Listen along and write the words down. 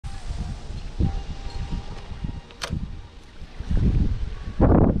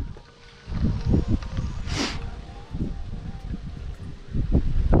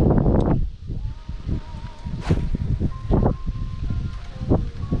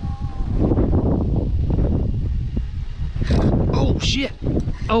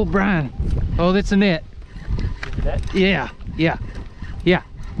Oh, Brian. Oh, that's a net. Yeah, yeah, yeah.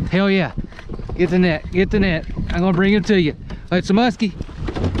 Hell yeah. Get the net, get the net. I'm gonna bring it to you. Oh, it's a muskie.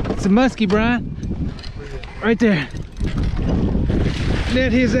 It's a muskie, Brian. Right there.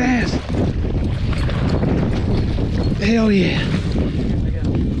 Net his ass. Hell yeah.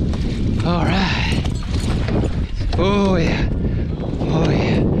 All right. Oh yeah. Oh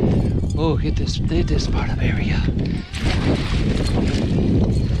yeah. Oh, hit this part of area.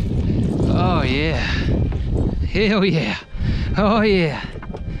 Oh yeah. Hell yeah. Oh yeah.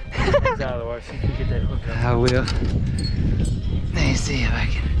 It's out of the water, so you can get that hook up. I will. Let me see if I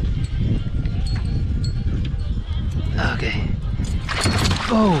can. Okay.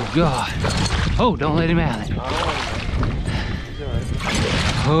 Oh God. Oh, don't let him out.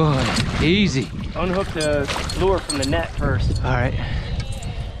 Oh, easy. Unhook the lure from the net first. All right.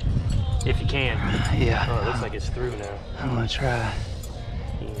 If you can. Yeah. Oh, it looks like it's through now. I'm gonna try.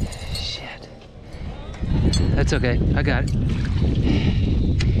 Shit. That's okay. I got it.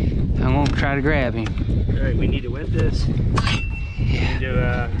 I'm gonna try to grab him. All right, we need to wet this. Yeah. Need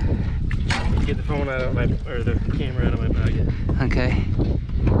to get the phone out of my, or the camera out of my pocket. Okay.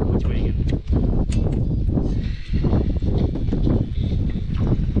 Which way you get? Get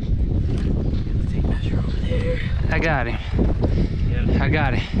the tape measure over there. I got him. Yeah. I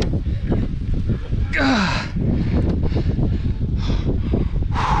got him. Ah.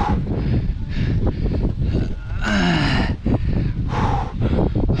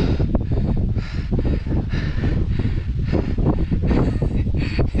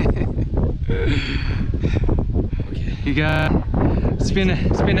 You got spin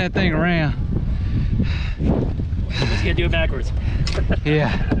that thing around. Just gotta do it backwards.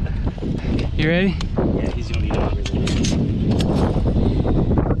 Yeah. You ready? Yeah, he's gonna need longer than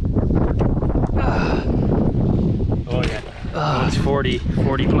Oh yeah. Oh, it's 40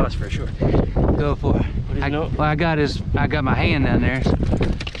 plus for sure. Go for it. Well, I got my hand down there.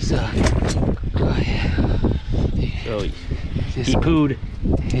 So, oh yeah. Oh, Just, he pooed.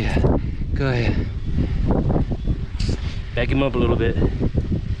 Yeah. Go ahead. Back him up a little bit.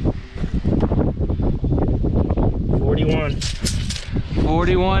 41.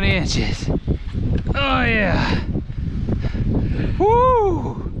 41 inches. Oh yeah.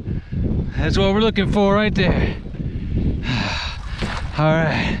 Woo! That's what we're looking for right there. All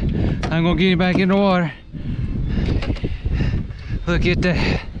right, I'm gonna get him back in the water. Look at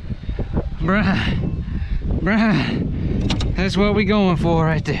that. Brian, that's what we going for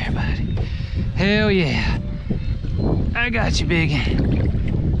right there, buddy. Hell yeah. I got you, biggie.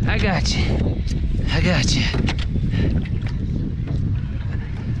 I got you. I got you.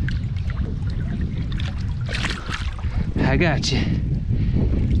 I got you.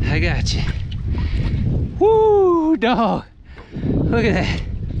 I got you. Woo, dog. Look at that.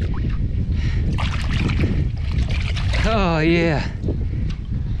 Oh, yeah.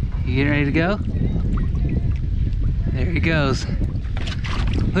 You getting ready to go? There he goes.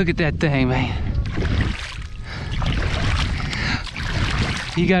 Look at that thing, man.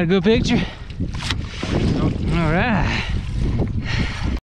 You got a good picture? All right.